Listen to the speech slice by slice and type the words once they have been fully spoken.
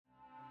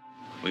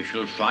We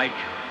shall fight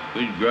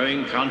with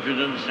growing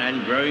confidence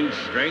and growing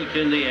strength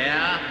in the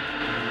air.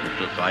 We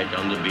shall fight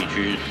on the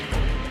beaches.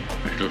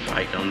 We shall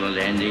fight on the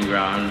landing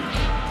grounds.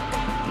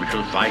 We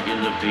shall fight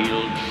in the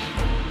fields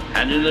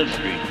and in the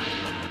streets.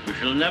 We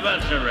shall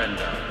never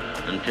surrender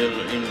until,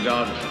 in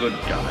God's good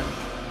time,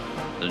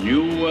 the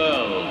new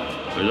world,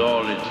 with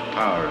all its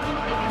power and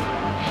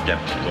might,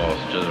 steps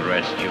forth to the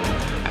rescue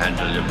and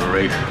the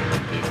liberation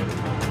of people.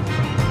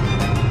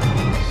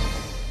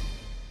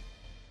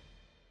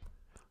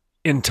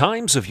 In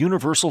times of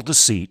universal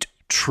deceit,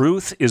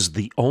 truth is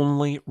the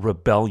only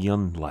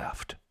rebellion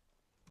left.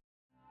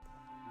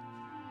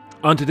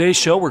 On today's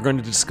show, we're going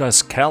to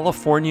discuss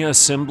California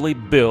Assembly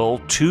Bill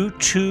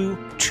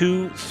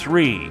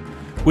 2223,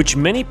 which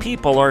many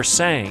people are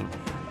saying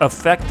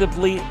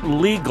effectively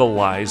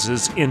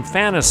legalizes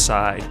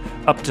infanticide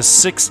up to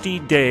 60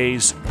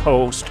 days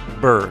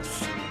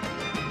post-birth.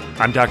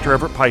 I'm Dr.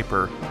 Everett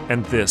Piper,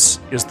 and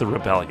this is The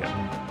Rebellion.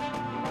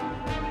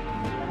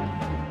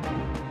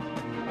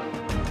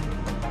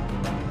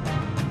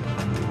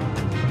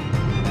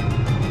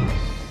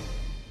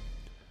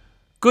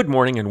 Good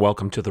morning and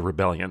welcome to The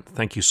Rebellion.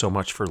 Thank you so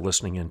much for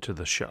listening into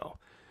the show.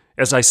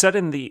 As I said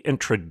in the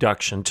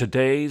introduction,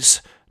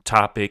 today's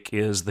topic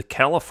is the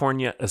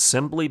California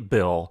Assembly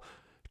Bill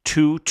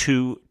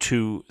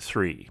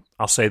 2223.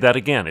 I'll say that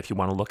again if you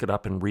want to look it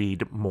up and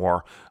read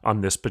more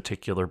on this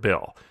particular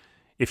bill.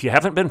 If you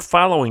haven't been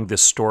following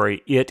this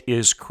story, it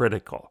is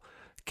critical.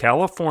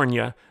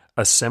 California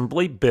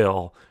Assembly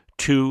Bill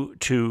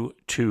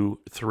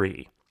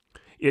 2223.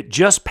 It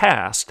just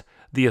passed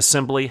the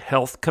Assembly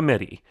Health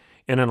Committee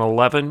in an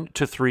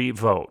 11-3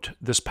 vote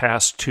this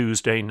past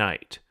Tuesday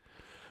night.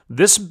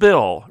 This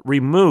bill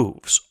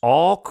removes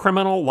all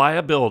criminal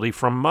liability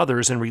from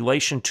mothers in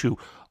relation to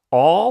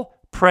all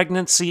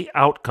pregnancy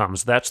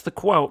outcomes, that's the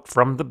quote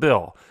from the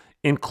bill,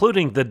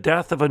 including the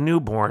death of a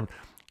newborn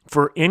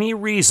for any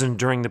reason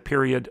during the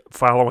period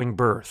following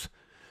birth.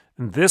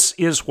 And this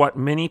is what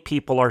many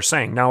people are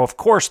saying. Now, of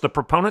course, the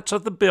proponents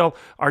of the bill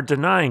are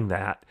denying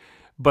that,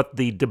 but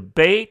the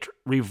debate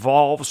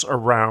revolves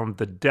around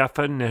the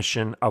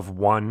definition of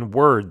one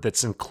word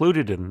that's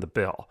included in the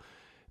bill.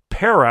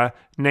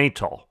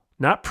 Perinatal.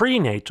 Not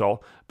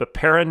prenatal, but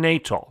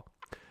perinatal.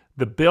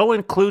 The bill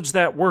includes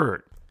that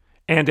word.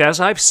 And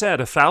as I've said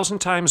 1,000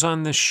 times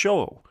on this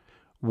show,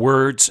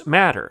 words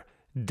matter.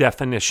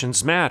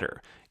 Definitions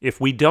matter.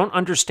 If we don't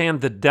understand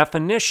the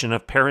definition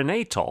of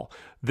perinatal,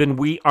 then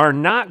we are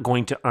not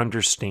going to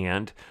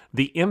understand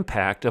the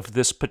impact of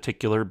this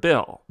particular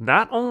bill,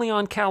 not only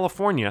on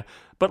California,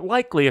 but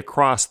likely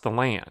across the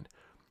land.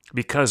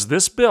 Because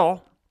this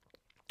bill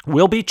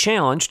will be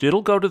challenged,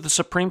 it'll go to the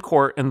Supreme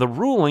Court, and the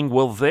ruling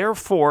will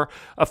therefore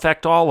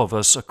affect all of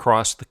us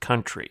across the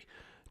country.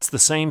 It's the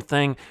same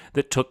thing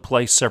that took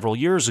place several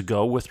years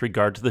ago with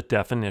regard to the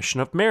definition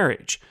of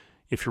marriage.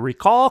 If you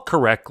recall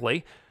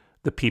correctly,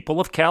 the people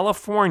of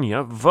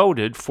California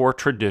voted for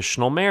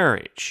traditional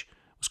marriage.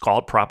 It was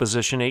called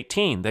Proposition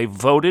 18. They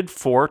voted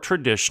for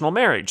traditional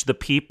marriage. The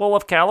people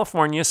of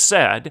California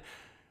said,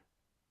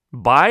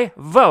 by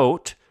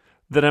vote,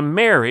 that a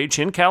marriage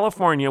in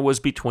California was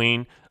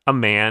between a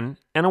man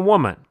and a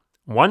woman.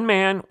 One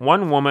man,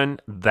 one woman,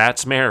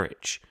 that's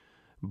marriage.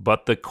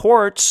 But the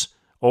courts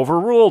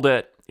overruled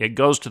it. It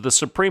goes to the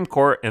Supreme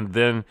Court, and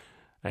then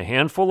a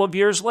handful of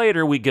years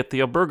later, we get the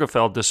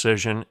Obergefell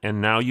decision,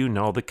 and now you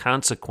know the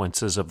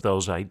consequences of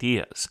those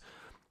ideas.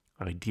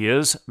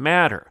 Ideas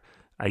matter.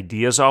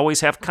 Ideas always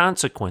have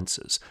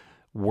consequences.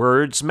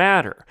 Words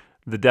matter.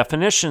 The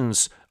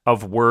definitions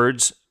of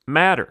words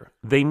matter.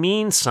 They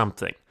mean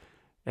something.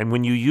 And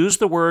when you use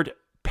the word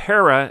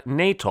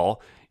perinatal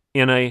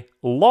in a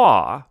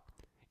law,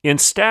 in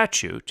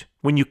statute,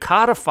 when you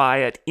codify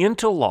it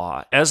into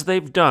law, as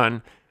they've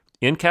done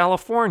in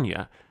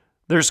California,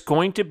 there's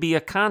going to be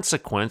a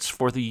consequence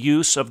for the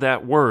use of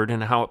that word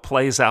and how it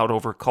plays out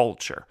over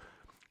culture.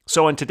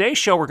 So in today's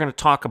show, we're going to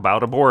talk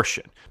about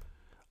abortion.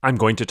 I'm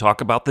going to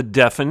talk about the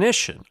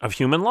definition of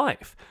human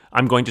life.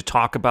 I'm going to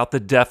talk about the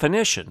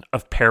definition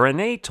of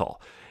perinatal.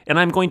 And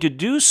I'm going to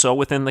do so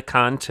within the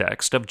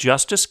context of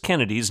Justice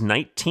Kennedy's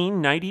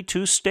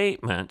 1992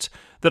 statement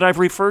that I've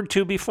referred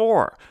to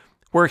before,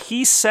 where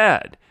he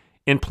said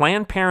in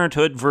Planned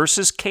Parenthood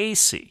versus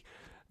Casey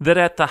that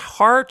at the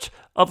heart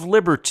of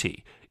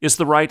liberty is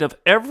the right of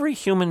every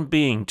human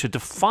being to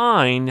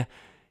define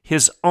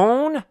his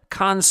own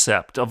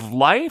concept of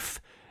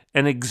life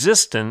and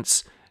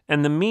existence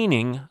and the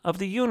meaning of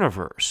the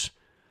universe.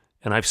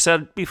 And I've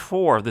said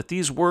before that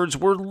these words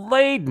were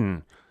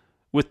laden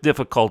with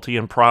difficulty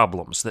and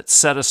problems that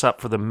set us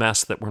up for the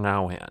mess that we're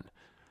now in.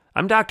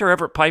 I'm Dr.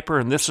 Everett Piper,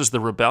 and this is The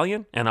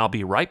Rebellion, and I'll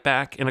be right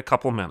back in a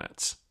couple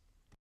minutes.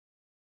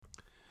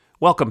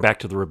 Welcome back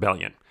to The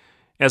Rebellion.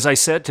 As I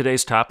said,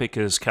 today's topic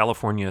is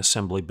California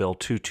Assembly Bill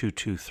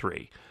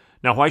 2223.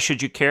 Now, why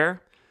should you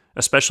care?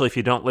 Especially if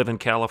you don't live in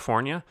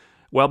California?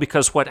 Well,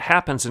 because what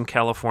happens in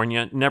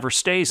California never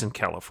stays in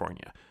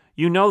California.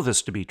 You know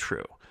this to be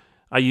true.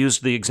 I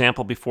used the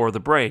example before the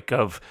break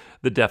of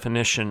the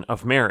definition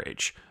of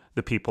marriage.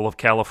 The people of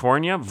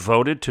California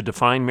voted to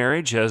define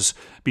marriage as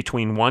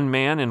between one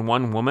man and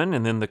one woman,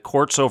 and then the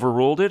courts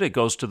overruled it. It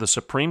goes to the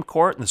Supreme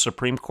Court, and the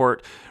Supreme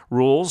Court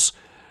rules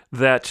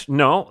that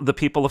no, the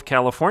people of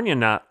California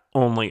not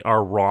only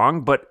are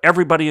wrong, but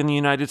everybody in the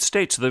United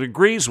States that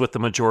agrees with the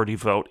majority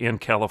vote in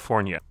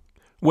California.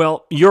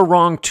 Well, you're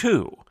wrong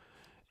too.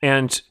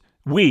 And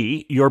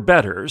we, your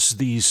betters,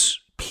 these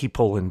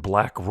people in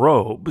black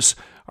robes,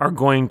 are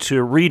going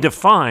to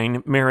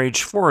redefine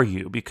marriage for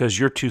you because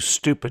you're too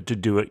stupid to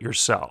do it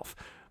yourself.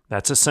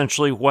 That's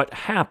essentially what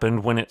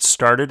happened when it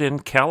started in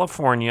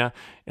California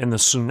and the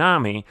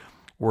tsunami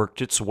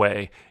worked its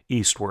way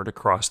eastward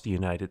across the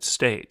United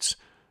States.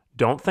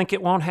 Don't think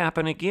it won't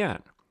happen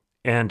again.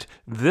 And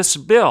this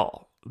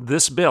bill,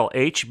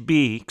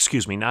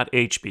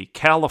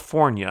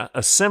 California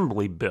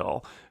Assembly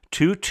Bill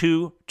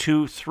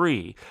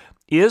 2223,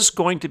 is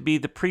going to be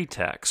the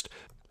pretext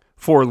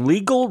for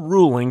legal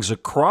rulings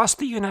across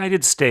the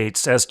United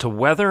States as to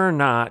whether or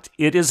not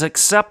it is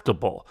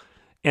acceptable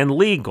and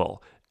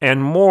legal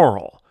and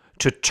moral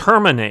to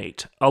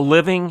terminate a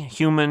living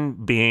human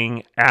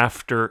being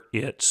after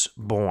it's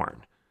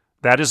born.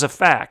 That is a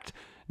fact.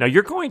 Now,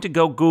 you're going to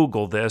go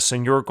Google this,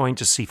 and you're going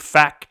to see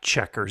fact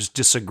checkers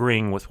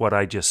disagreeing with what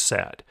I just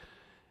said.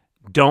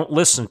 Don't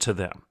listen to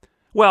them.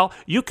 Well,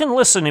 you can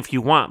listen if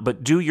you want,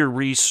 but do your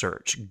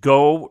research.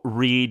 Go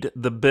read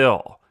the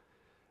bill.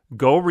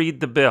 Go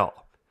read the bill.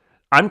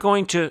 I'm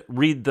going to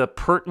read the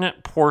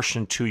pertinent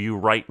portion to you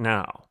right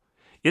now.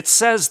 It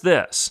says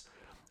this: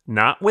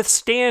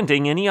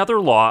 notwithstanding any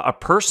other law, a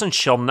person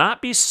shall not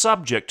be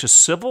subject to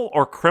civil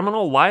or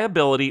criminal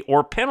liability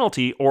or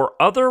penalty or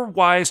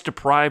otherwise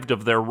deprived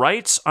of their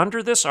rights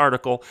under this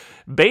article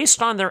based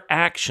on their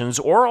actions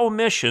or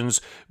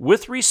omissions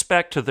with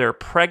respect to their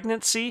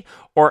pregnancy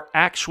or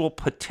actual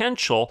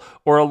potential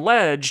or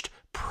alleged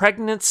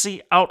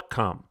pregnancy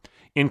outcome,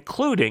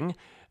 including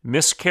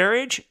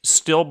miscarriage,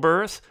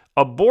 stillbirth,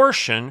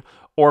 abortion,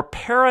 or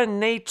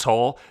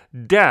perinatal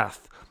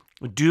death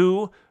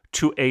due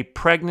to a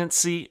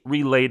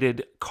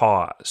pregnancy-related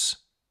cause.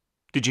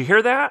 Did you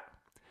hear that?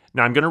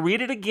 Now I'm going to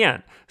read it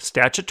again.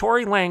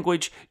 Statutory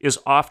language is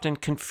often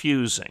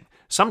confusing.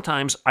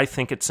 Sometimes I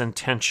think it's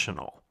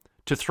intentional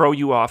to throw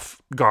you off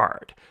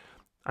guard.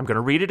 I'm going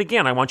to read it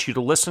again. I want you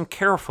to listen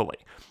carefully.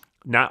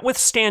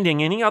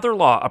 Notwithstanding any other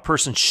law, a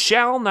person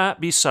shall not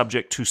be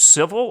subject to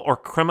civil or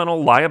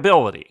criminal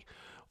liability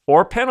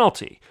or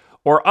penalty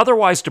or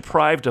otherwise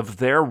deprived of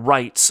their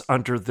rights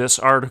under this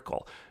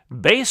article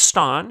based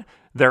on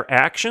their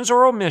actions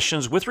or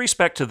omissions with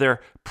respect to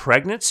their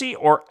pregnancy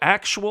or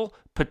actual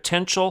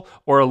potential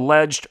or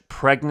alleged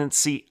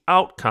pregnancy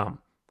outcome.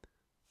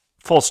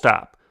 Full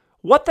stop.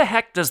 What the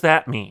heck does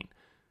that mean?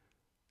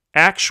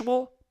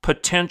 Actual,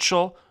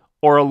 potential,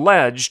 or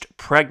alleged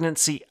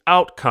pregnancy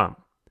outcome.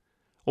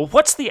 Well,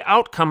 what's the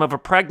outcome of a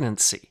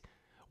pregnancy?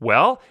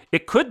 Well,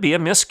 it could be a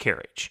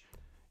miscarriage.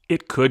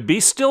 It could be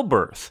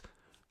stillbirth.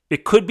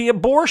 It could be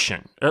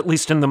abortion, at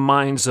least in the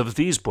minds of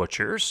these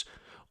butchers.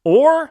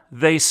 Or,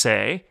 they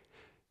say,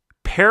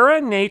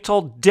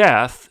 perinatal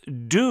death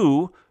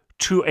due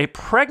to a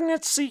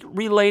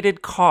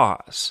pregnancy-related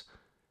cause.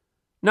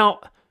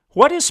 Now,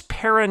 what is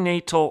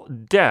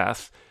perinatal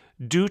death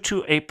due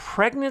to a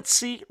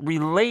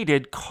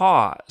pregnancy-related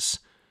cause?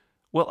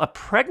 Well, a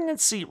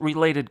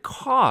pregnancy-related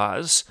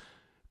cause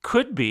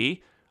could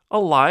be a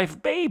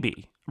live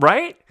baby,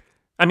 right?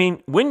 I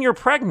mean, when you're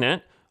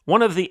pregnant,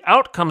 one of the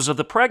outcomes of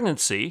the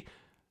pregnancy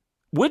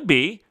would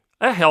be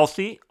a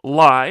healthy,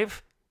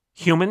 live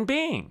human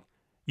being.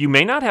 You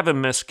may not have a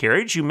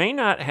miscarriage. You may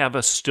not have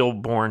a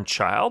stillborn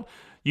child.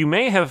 You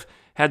may have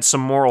had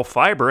some moral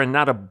fiber and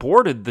not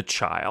aborted the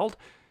child.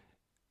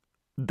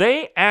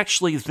 They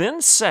actually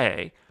then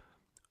say,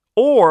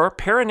 or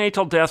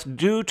perinatal death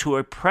due to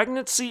a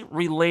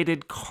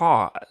pregnancy-related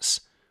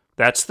cause.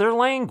 That's their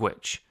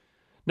language.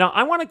 Now,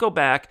 I want to go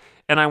back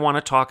and I want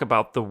to talk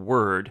about the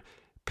word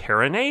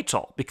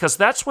perinatal, because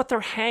that's what they're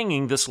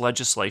hanging this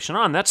legislation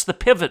on. That's the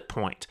pivot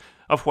point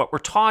of what we're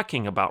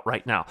talking about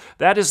right now.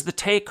 That is the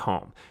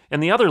take-home.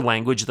 And the other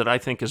language that I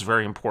think is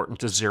very important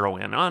to zero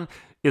in on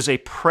is a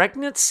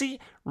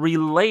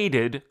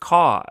pregnancy-related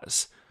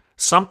cause,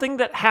 something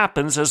that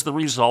happens as the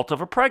result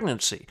of a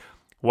pregnancy.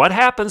 What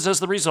happens as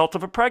the result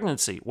of a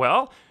pregnancy?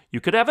 Well,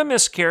 you could have a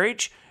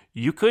miscarriage,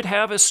 you could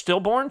have a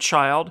stillborn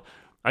child.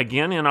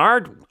 Again, in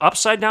our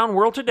upside-down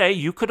world today,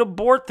 you could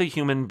abort the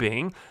human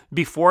being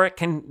before it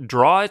can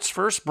draw its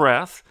first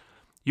breath.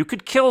 You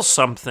could kill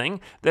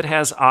something that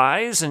has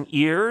eyes and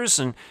ears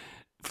and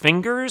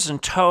fingers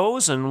and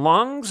toes and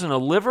lungs and a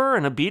liver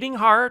and a beating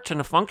heart and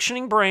a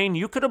functioning brain.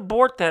 You could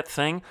abort that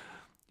thing.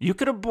 You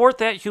could abort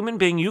that human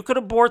being. You could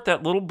abort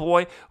that little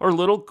boy or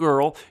little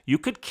girl. You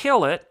could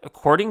kill it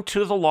according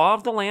to the law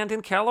of the land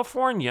in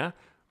California.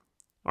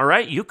 All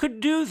right, you could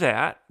do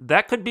that.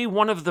 That could be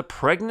one of the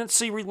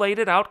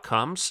pregnancy-related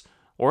outcomes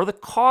or the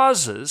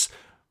causes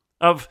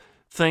of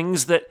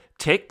things that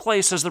take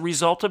place as the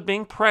result of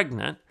being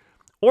pregnant.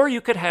 Or you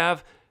could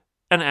have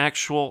an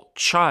actual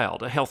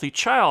child, a healthy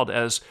child,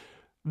 as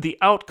the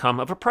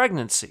outcome of a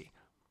pregnancy.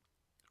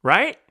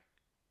 right?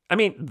 I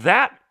mean,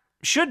 that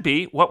should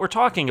be what we're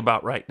talking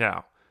about right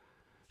now.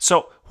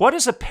 So, what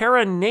is a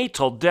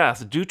perinatal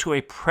death due to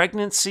a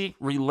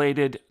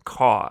pregnancy-related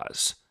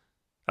cause?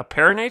 A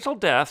perinatal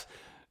death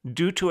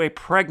due to a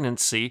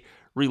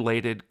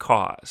pregnancy-related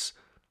cause.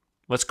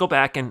 Let's go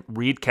back and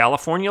read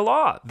California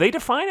law. They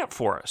define it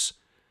for us.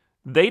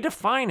 They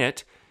define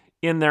it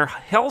in their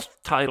Health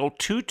Title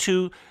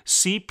 22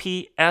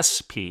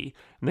 CPSP,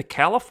 and the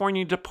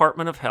California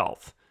Department of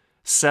Health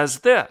says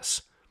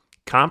this: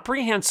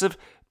 comprehensive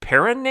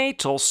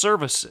perinatal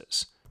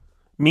services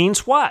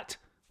means what?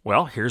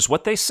 Well, here's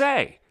what they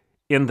say.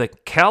 In the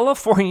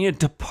California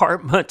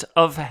Department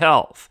of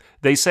Health,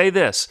 they say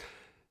this: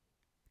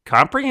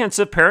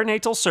 comprehensive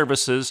perinatal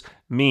services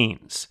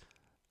means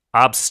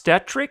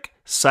obstetric,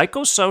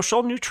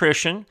 psychosocial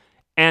nutrition,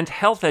 and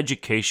health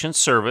education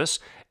service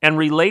and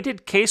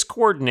related case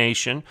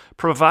coordination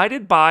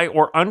provided by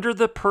or under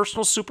the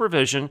personal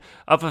supervision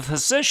of a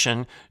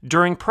physician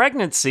during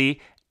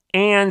pregnancy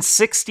and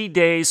 60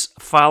 days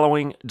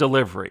following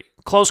delivery.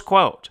 Close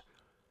quote.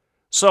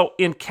 So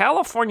in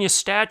California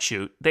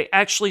statute, they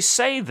actually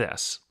say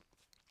this,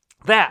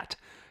 that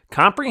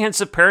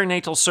comprehensive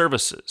perinatal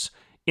services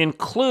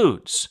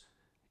includes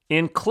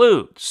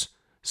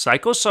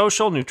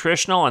psychosocial,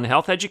 nutritional, and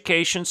health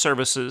education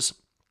services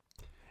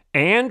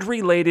and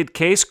related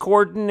case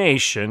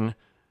coordination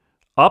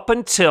up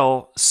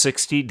until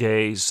 60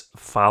 days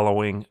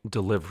following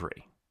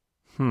delivery.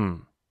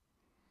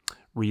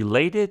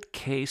 Related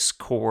case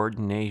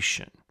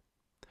coordination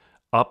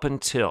up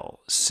until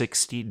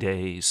 60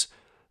 days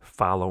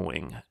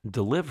following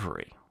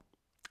delivery.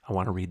 I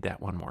want to read that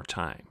one more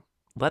time.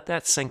 Let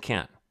that sink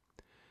in.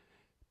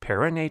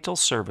 Perinatal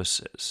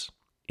services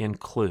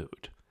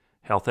include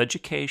health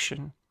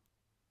education,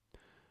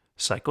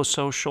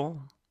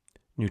 psychosocial,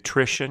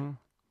 nutrition,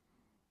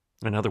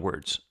 in other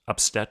words,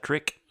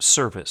 obstetric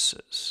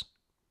services,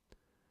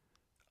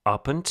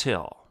 up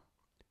until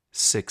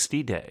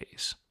 60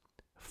 days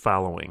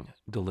following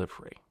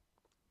delivery.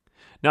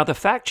 Now, the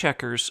fact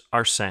checkers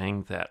are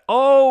saying that,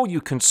 oh,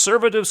 you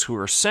conservatives who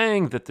are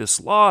saying that this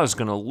law is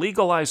going to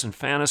legalize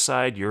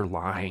infanticide, you're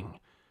lying.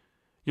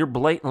 You're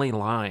blatantly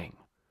lying.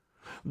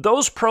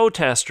 Those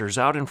protesters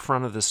out in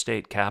front of the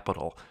state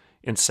capitol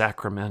in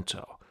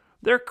Sacramento,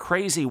 they're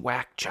crazy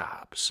whack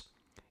jobs.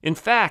 In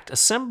fact,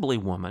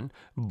 Assemblywoman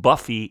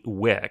Buffy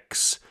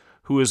Wicks,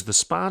 who is the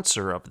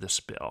sponsor of this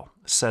bill,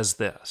 says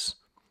this: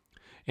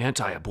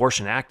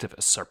 anti-abortion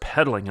activists are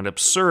peddling an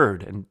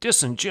absurd and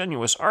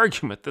disingenuous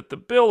argument that the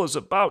bill is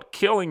about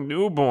killing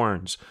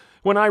newborns,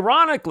 when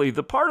ironically,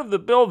 the part of the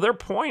bill they're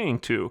pointing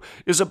to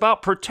is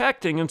about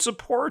protecting and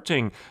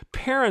supporting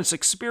parents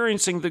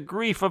experiencing the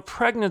grief of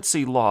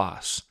pregnancy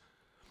loss.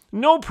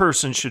 No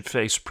person should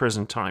face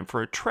prison time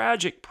for a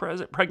tragic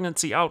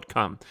pregnancy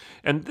outcome,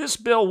 and this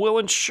bill will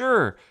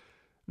ensure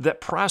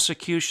that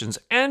prosecutions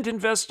and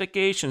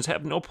investigations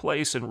have no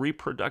place in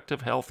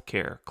reproductive health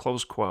care,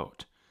 close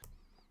quote.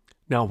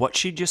 Now, what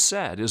she just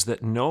said is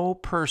that no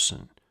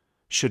person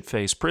should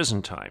face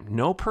prison time.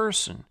 No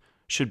person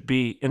should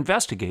be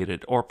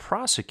investigated or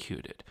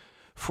prosecuted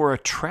for a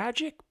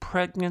tragic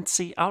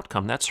pregnancy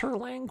outcome. That's her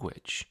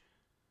language.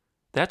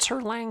 That's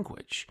her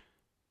language.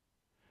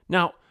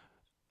 Now,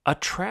 a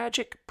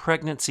tragic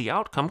pregnancy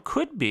outcome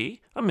could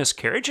be a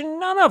miscarriage, and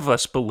none of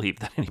us believe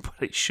that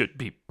anybody should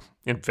be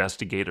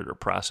investigated or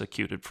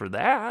prosecuted for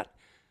that.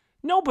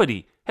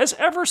 Nobody has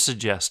ever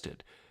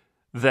suggested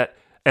that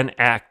an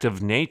act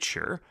of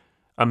nature,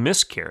 a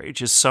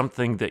miscarriage, is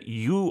something that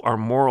you are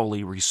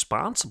morally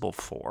responsible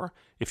for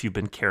if you've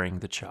been carrying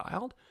the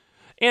child.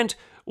 And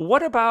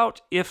what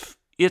about if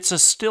it's a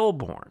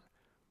stillborn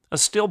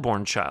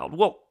child?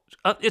 Well,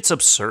 it's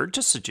absurd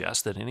to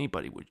suggest that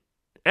anybody would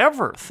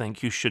ever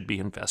think you should be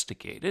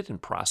investigated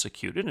and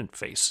prosecuted and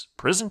face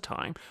prison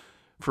time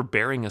for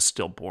bearing a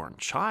stillborn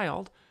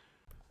child.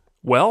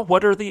 Well,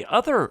 what are the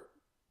other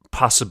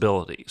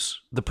possibilities,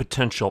 the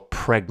potential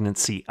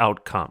pregnancy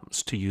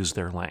outcomes, to use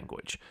their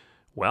language?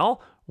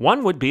 Well,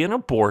 one would be an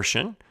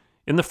abortion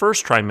in the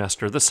first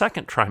trimester, the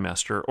second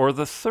trimester, or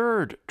the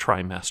third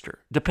trimester,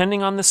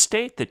 depending on the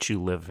state that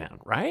you live in,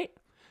 right?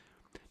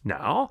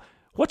 Now,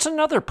 what's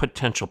another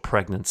potential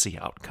pregnancy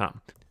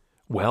outcome?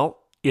 Well,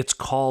 it's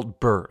called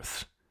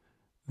birth,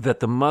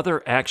 that the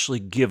mother actually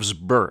gives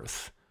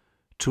birth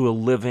to a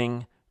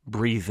living,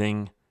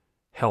 breathing,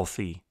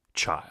 healthy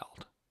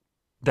child.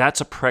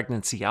 That's a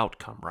pregnancy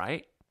outcome,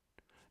 right?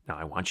 Now,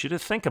 I want you to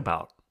think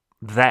about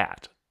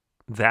that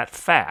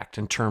fact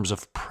in terms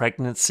of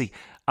pregnancy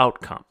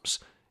outcomes.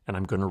 And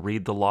I'm going to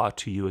read the law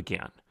to you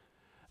again.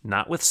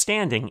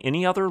 Notwithstanding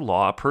any other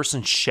law, a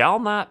person shall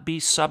not be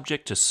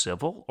subject to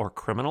civil or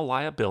criminal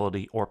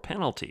liability or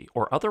penalty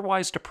or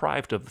otherwise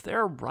deprived of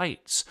their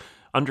rights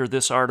under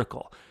this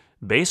article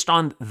based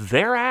on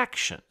their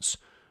actions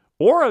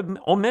or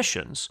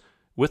omissions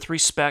with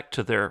respect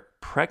to their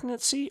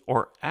pregnancy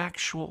or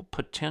actual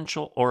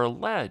potential or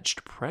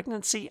alleged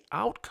pregnancy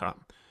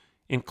outcome,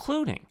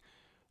 including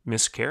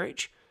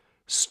miscarriage,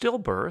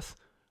 stillbirth,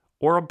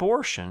 or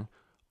abortion,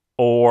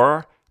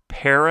 or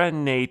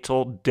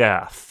perinatal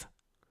death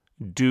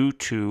due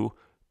to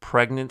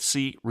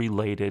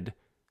pregnancy-related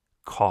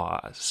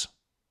cause.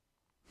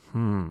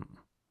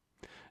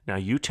 Now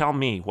you tell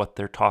me what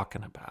they're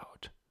talking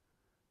about.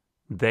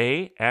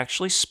 They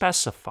actually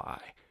specify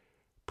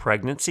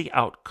pregnancy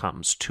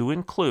outcomes to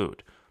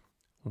include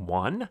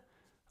 1,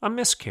 a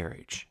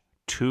miscarriage,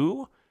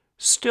 2,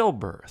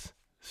 stillbirth,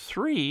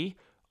 3,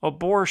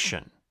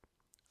 abortion,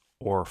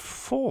 or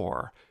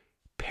 4,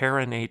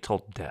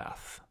 perinatal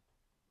death.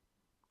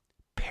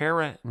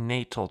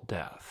 Perinatal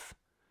death.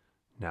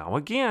 Now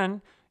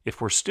again, if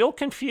we're still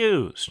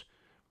confused,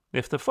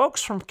 if the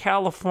folks from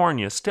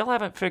California still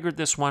haven't figured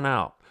this one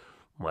out,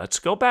 let's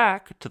go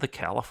back to the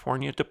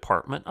California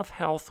Department of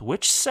Health,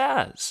 which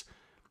says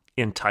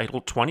in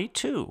Title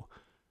 22,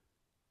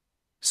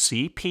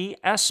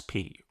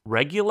 CPSP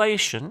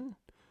Regulation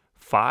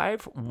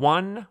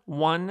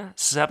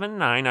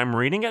 51179, I'm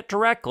reading it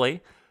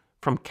directly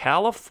from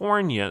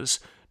California's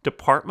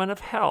Department of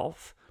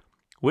Health,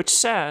 which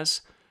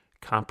says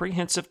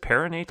comprehensive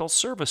perinatal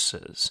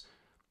services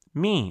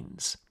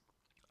means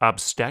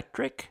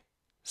obstetric,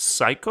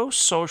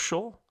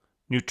 psychosocial,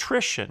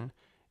 nutrition,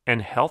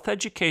 and health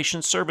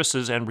education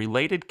services and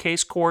related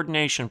case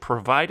coordination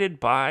provided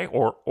by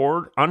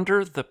or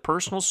under the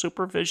personal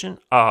supervision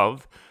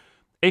of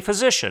a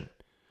physician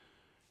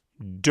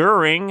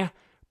during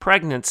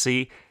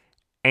pregnancy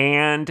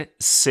and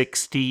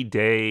 60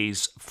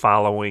 days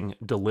following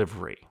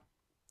delivery.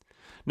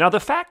 Now, the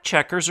fact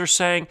checkers are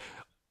saying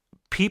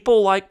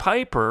people like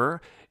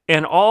Piper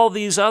and all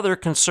these other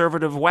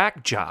conservative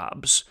whack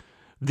jobs,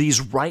 these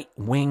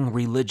right-wing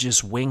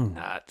religious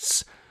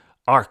wingnuts,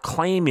 are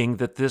claiming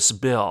that this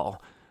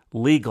bill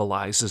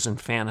legalizes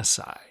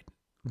infanticide.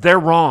 They're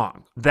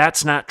wrong.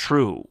 That's not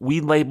true. We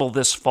label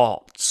this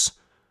false.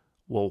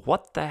 Well,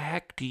 what the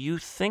heck do you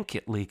think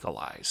it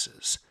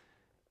legalizes?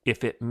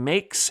 If it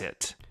makes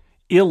it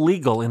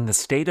illegal in the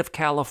state of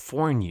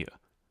California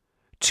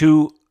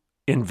to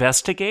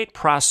investigate,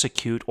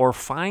 prosecute, or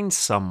find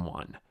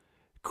someone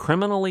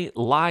criminally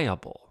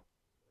liable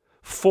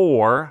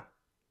for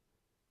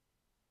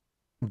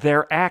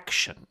their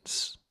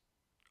actions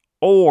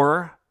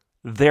or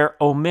their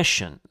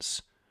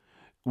omissions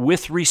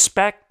with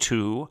respect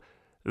to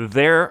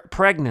their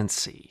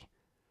pregnancy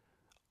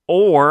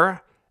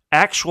or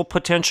actual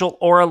potential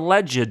or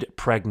alleged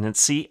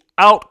pregnancy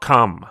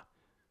outcome,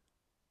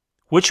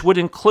 which would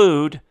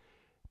include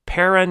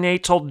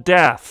perinatal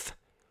death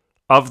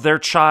of their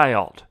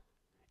child.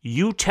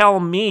 You tell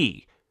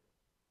me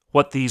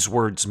what these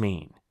words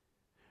mean.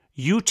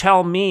 You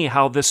tell me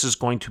how this is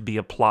going to be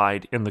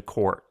applied in the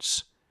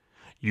courts.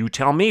 You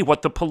tell me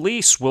what the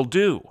police will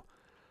do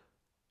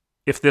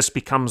if this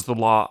becomes the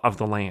law of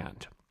the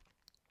land.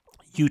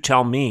 You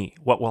tell me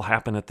what will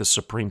happen at the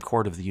Supreme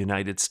Court of the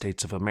United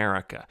States of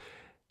America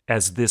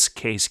as this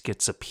case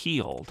gets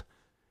appealed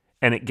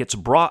and it gets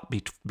brought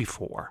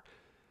before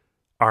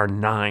our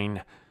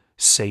 9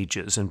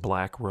 sages in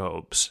black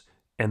robes,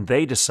 and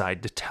they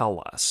decide to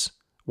tell us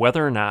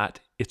whether or not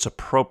it's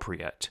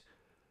appropriate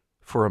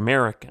for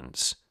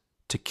Americans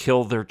to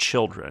kill their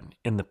children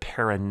in the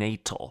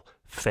perinatal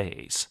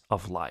phase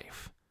of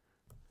life,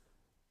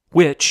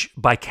 which,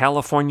 by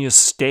California's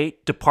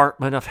State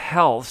Department of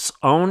Health's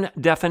own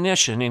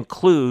definition,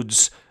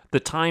 includes the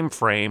time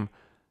frame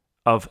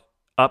of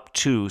up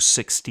to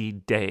 60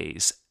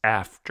 days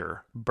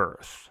after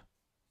birth.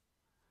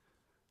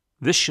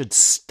 This should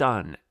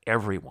stun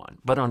everyone,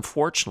 but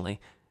unfortunately,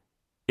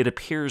 it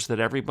appears that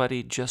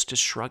everybody just is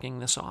shrugging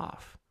this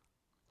off.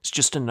 It's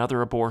just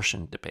another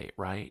abortion debate,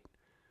 right?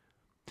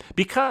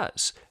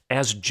 Because,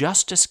 as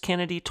Justice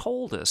Kennedy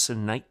told us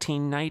in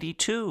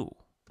 1992,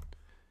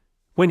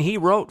 when he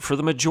wrote for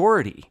the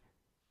majority,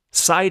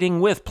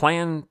 siding with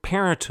Planned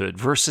Parenthood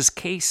versus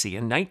Casey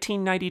in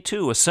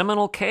 1992, a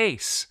seminal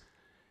case,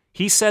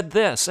 he said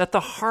this: "At the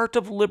heart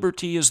of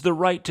liberty is the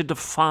right to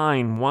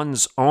define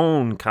one's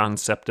own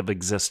concept of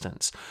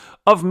existence,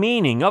 of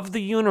meaning, of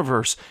the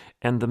universe,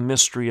 and the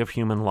mystery of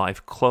human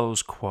life,"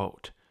 close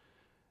quote.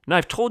 Now,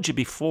 I've told you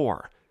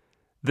before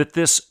that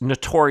this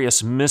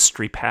notorious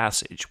mystery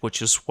passage,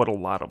 which is what a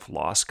lot of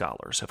law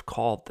scholars have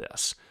called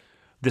this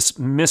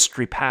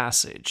mystery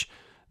passage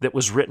that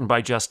was written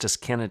by Justice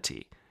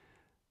Kennedy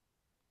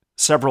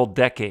several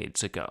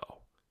decades ago,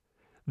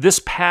 this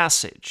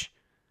passage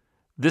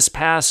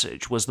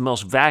was the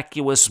most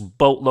vacuous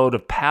boatload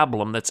of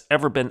pablum that's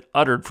ever been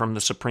uttered from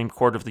the Supreme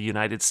Court of the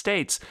United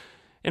States.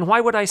 And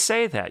why would I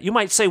say that? You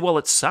might say, well,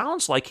 it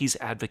sounds like he's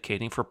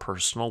advocating for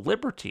personal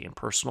liberty and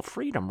personal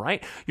freedom,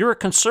 right? You're a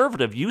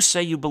conservative. You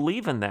say you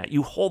believe in that.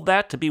 You hold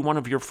that to be one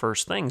of your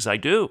first things. I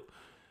do.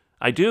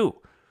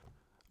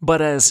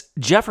 But as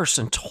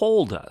Jefferson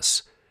told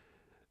us,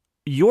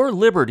 your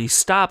liberty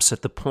stops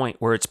at the point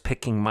where it's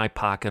picking my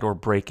pocket or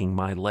breaking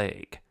my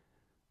leg.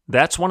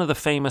 That's one of the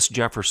famous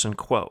Jefferson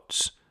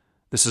quotes.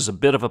 This is a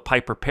bit of a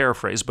Piper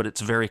paraphrase, but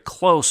it's very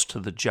close to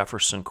the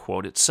Jefferson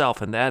quote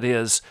itself, and that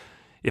is,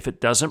 if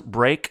it doesn't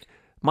break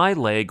my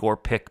leg or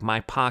pick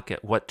my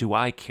pocket, what do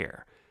I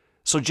care?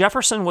 So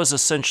Jefferson was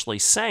essentially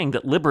saying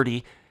that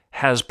liberty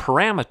has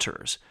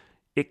parameters.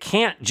 It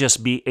can't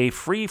just be a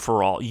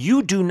free-for-all.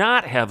 You do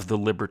not have the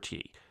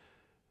liberty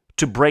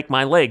to break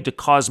my leg, to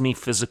cause me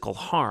physical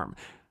harm.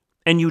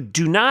 And you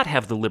do not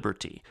have the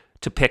liberty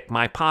to pick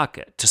my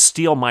pocket, to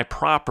steal my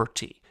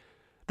property.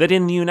 That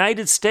in the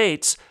United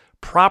States,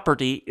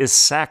 property is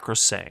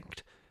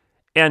sacrosanct.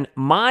 And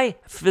my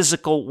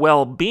physical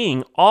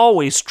well-being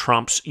always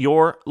trumps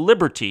your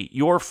liberty,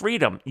 your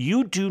freedom.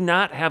 You do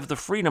not have the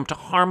freedom to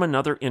harm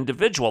another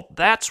individual.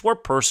 That's where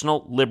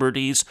personal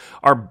liberties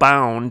are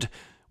bound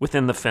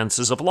within the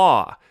fences of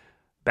law.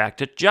 Back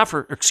to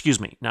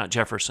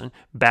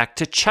back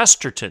to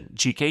Chesterton,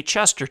 G.K.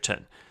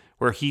 Chesterton,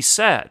 where he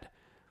said,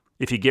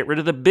 if you get rid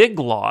of the big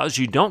laws,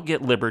 you don't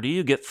get liberty,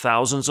 you get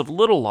thousands of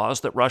little laws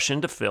that rush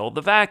in to fill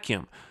the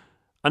vacuum.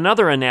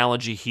 Another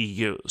analogy he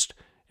used,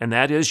 and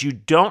that is you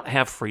don't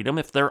have freedom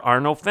if there are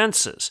no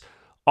fences.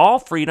 All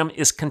freedom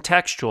is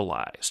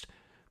contextualized,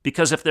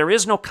 because if there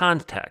is no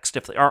context,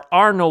 if there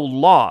are no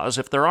laws,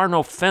 if there are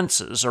no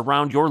fences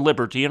around your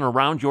liberty and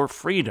around your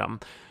freedom,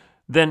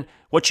 then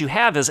what you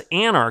have is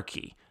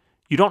anarchy.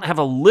 You don't have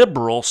a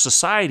liberal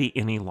society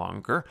any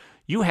longer.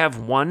 You have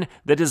one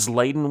that is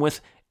laden with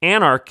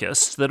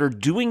anarchists that are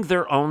doing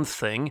their own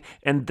thing,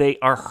 and they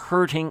are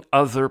hurting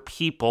other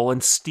people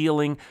and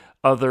stealing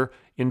other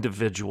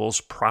individuals'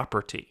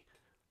 property.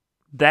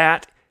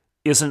 That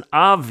is an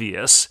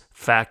obvious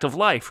fact of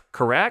life,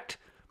 correct?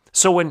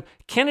 So when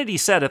Kennedy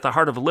said at the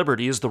heart of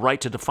liberty is the right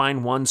to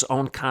define one's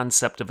own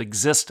concept of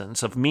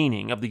existence, of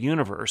meaning, of the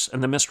universe,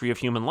 and the mystery of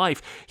human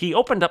life, he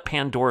opened up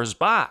Pandora's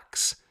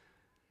box.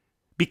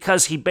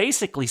 Because he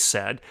basically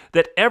said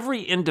that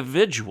every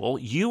individual,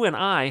 you and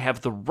I,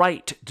 have the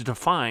right to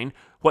define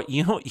what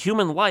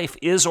human life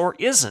is or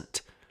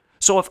isn't.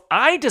 So if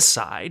I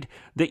decide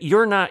that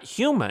you're not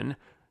human,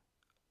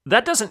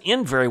 that doesn't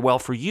end very well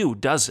for you,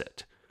 does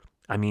it?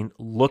 I mean,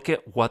 look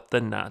at what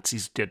the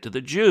Nazis did to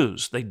the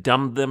Jews. They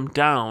dumbed them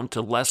down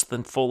to less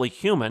than fully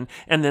human,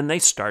 and then they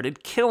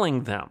started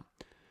killing them.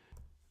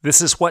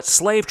 This is what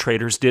slave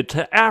traders did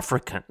to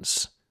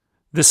Africans.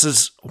 This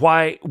is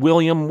why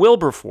William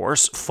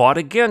Wilberforce fought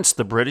against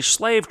the British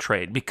slave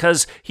trade,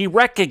 because he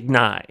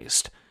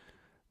recognized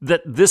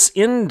that this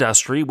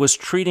industry was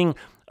treating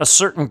a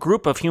certain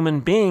group of human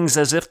beings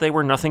as if they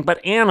were nothing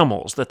but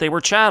animals, that they were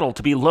chattel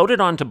to be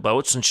loaded onto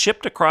boats and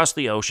shipped across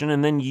the ocean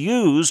and then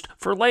used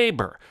for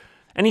labor.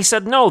 And he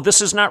said, no, this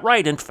is not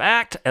right. In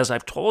fact, as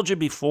I've told you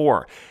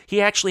before,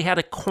 he actually had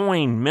a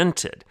coin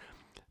minted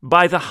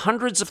by the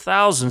hundreds of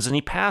thousands, and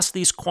he passed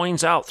these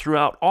coins out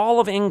throughout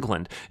all of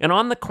England. And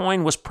on the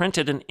coin was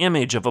printed an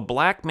image of a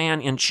black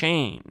man in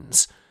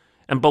chains.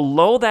 And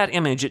below that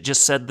image, it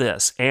just said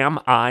this, "Am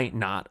I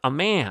not a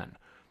man?"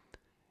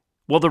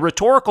 Well, the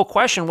rhetorical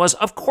question was,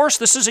 of course,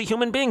 this is a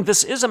human being.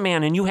 This is a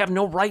man, and you have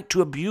no right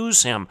to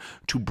abuse him,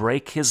 to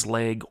break his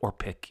leg or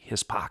pick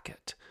his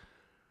pocket.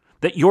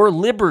 That your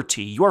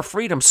liberty, your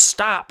freedom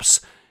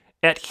stops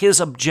at his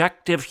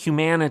objective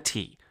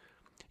humanity.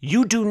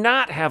 You do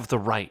not have the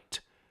right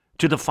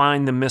to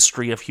define the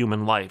mystery of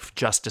human life,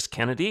 Justice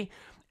Kennedy,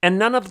 and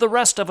none of the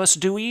rest of us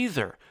do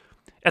either.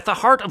 At the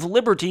heart of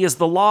liberty is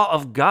the law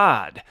of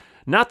God,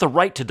 not the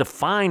right to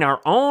define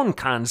our own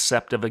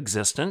concept of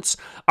existence,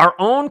 our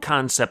own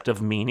concept of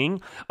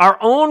meaning, our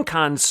own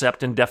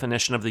concept and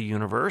definition of the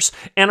universe,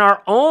 and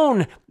our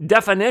own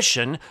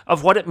definition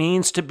of what it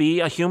means to be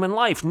a human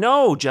life.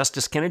 No,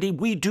 Justice Kennedy,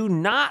 we do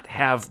not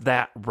have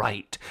that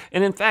right.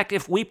 And in fact,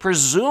 if we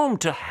presume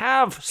to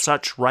have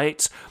such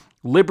rights,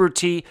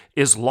 liberty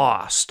is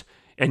lost.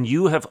 And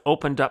you have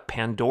opened up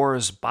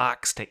Pandora's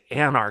box to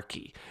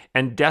anarchy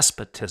and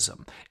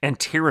despotism and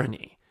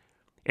tyranny.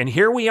 And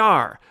here we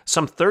are,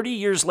 some 30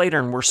 years later,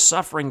 and we're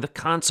suffering the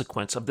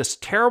consequence of this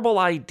terrible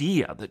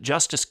idea that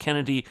Justice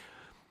Kennedy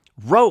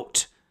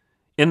wrote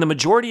in the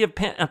majority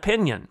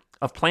opinion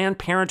of Planned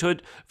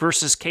Parenthood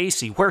versus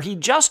Casey, where he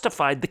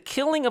justified the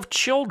killing of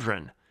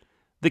children,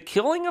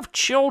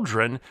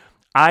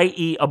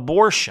 i.e.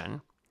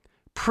 abortion,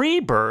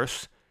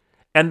 pre-birth,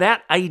 and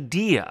that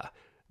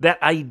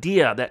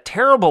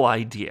terrible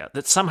idea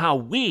that somehow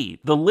we,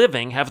 the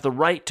living, have the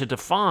right to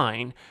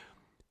define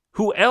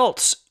who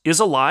else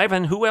is alive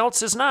and who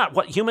else is not,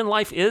 what human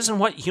life is and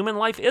what human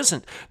life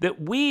isn't,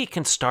 that we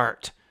can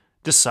start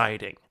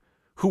deciding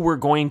who we're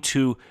going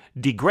to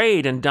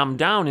degrade and dumb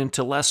down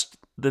into less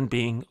than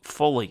being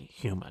fully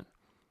human.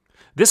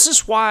 This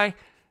is why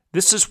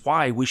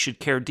we should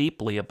care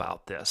deeply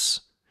about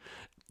this.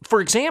 For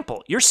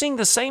example, you're seeing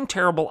the same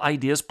terrible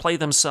ideas play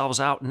themselves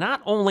out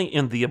not only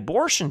in the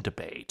abortion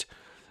debate,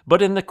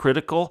 but in the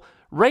critical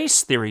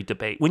race theory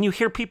debate. When you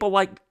hear people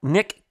like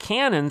Nick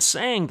Cannon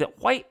saying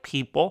that white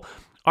people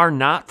are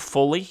not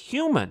fully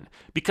human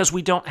because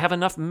we don't have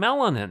enough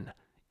melanin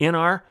in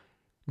our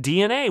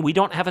DNA. We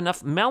don't have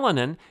enough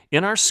melanin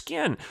in our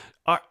skin.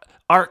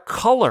 Our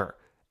color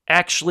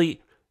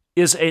actually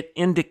is an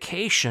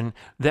indication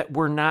that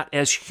we're not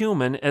as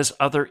human as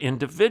other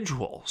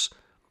individuals.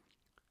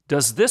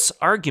 Does this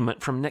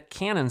argument from Nick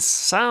Cannon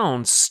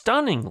sound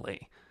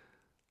stunningly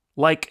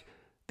like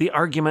the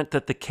argument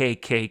that the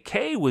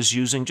KKK was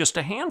using just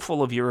a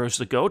handful of years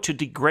ago to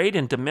degrade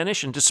and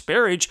diminish and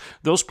disparage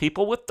those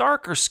people with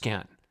darker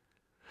skin.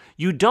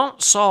 You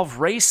don't solve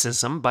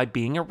racism by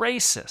being a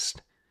racist.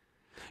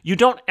 You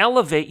don't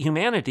elevate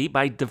humanity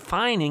by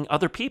defining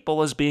other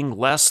people as being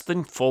less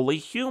than fully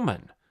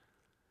human.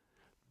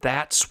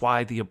 That's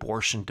why the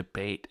abortion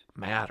debate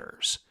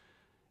matters.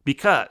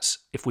 Because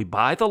if we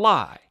buy the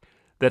lie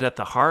that at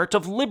the heart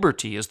of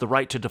liberty is the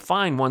right to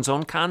define one's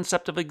own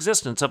concept of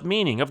existence, of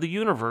meaning, of the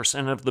universe,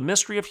 and of the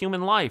mystery of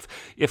human life,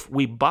 if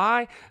we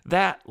buy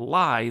that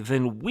lie,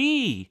 then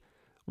we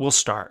will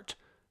start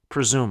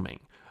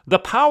presuming. The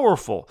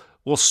powerful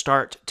will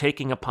start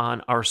taking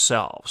upon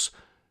ourselves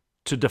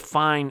to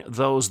define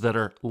those that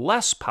are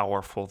less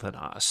powerful than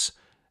us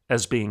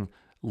as being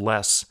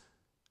less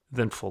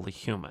than fully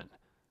human.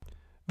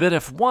 That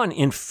if one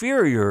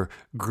inferior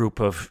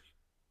group of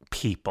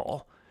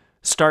people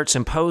starts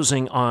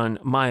imposing on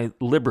my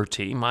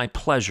liberty, my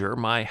pleasure,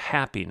 my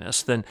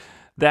happiness, then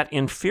that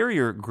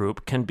inferior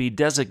group can be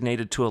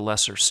designated to a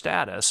lesser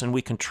status, and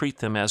we can treat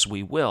them as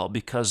we will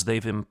because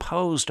they've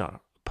imposed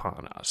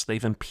upon us.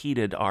 They've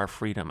impeded our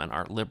freedom and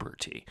our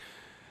liberty.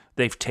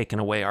 They've taken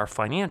away our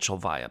financial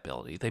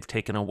viability. They've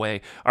taken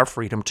away our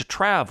freedom to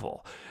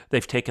travel.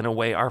 They've taken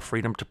away our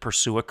freedom to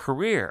pursue a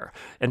career.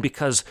 And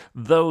because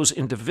those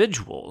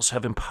individuals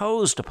have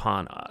imposed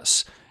upon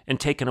us and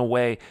taken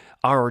away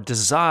our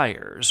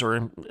desires, or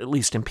at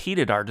least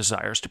impeded our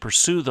desires to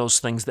pursue those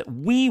things that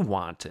we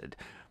wanted,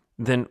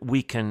 then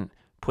we can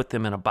put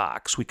them in a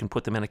box. We can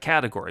put them in a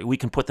category. We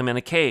can put them in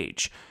a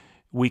cage.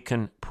 We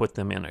can put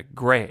them in a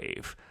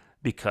grave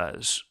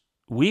because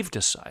we've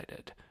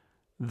decided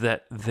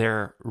that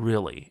they're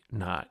really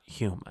not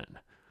human.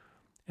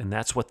 And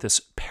that's what this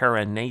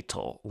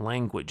perinatal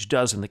language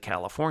does in the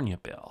California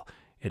bill.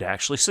 It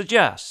actually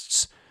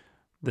suggests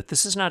that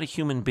this is not a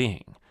human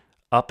being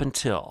up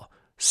until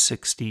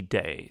 60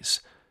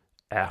 days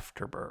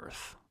after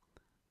birth.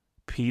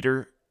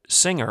 Peter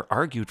Singer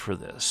argued for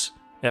this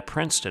at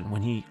Princeton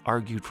when he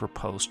argued for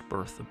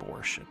post-birth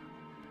abortion.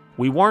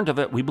 We warned of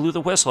it. We blew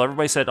the whistle.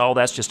 Everybody said, oh,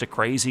 that's just a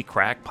crazy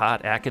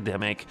crackpot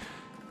academic.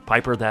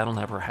 Piper, that'll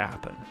never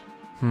happen.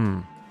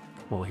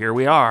 Well, here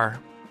we are.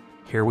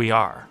 Here we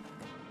are.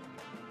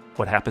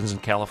 What happens in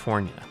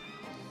California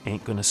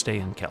ain't going to stay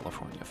in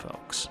California,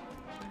 folks.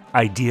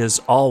 Ideas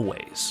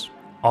always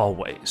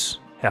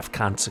have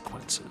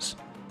consequences.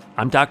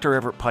 I'm Dr.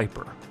 Everett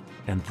Piper,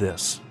 and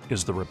this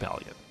is The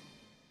Rebellion.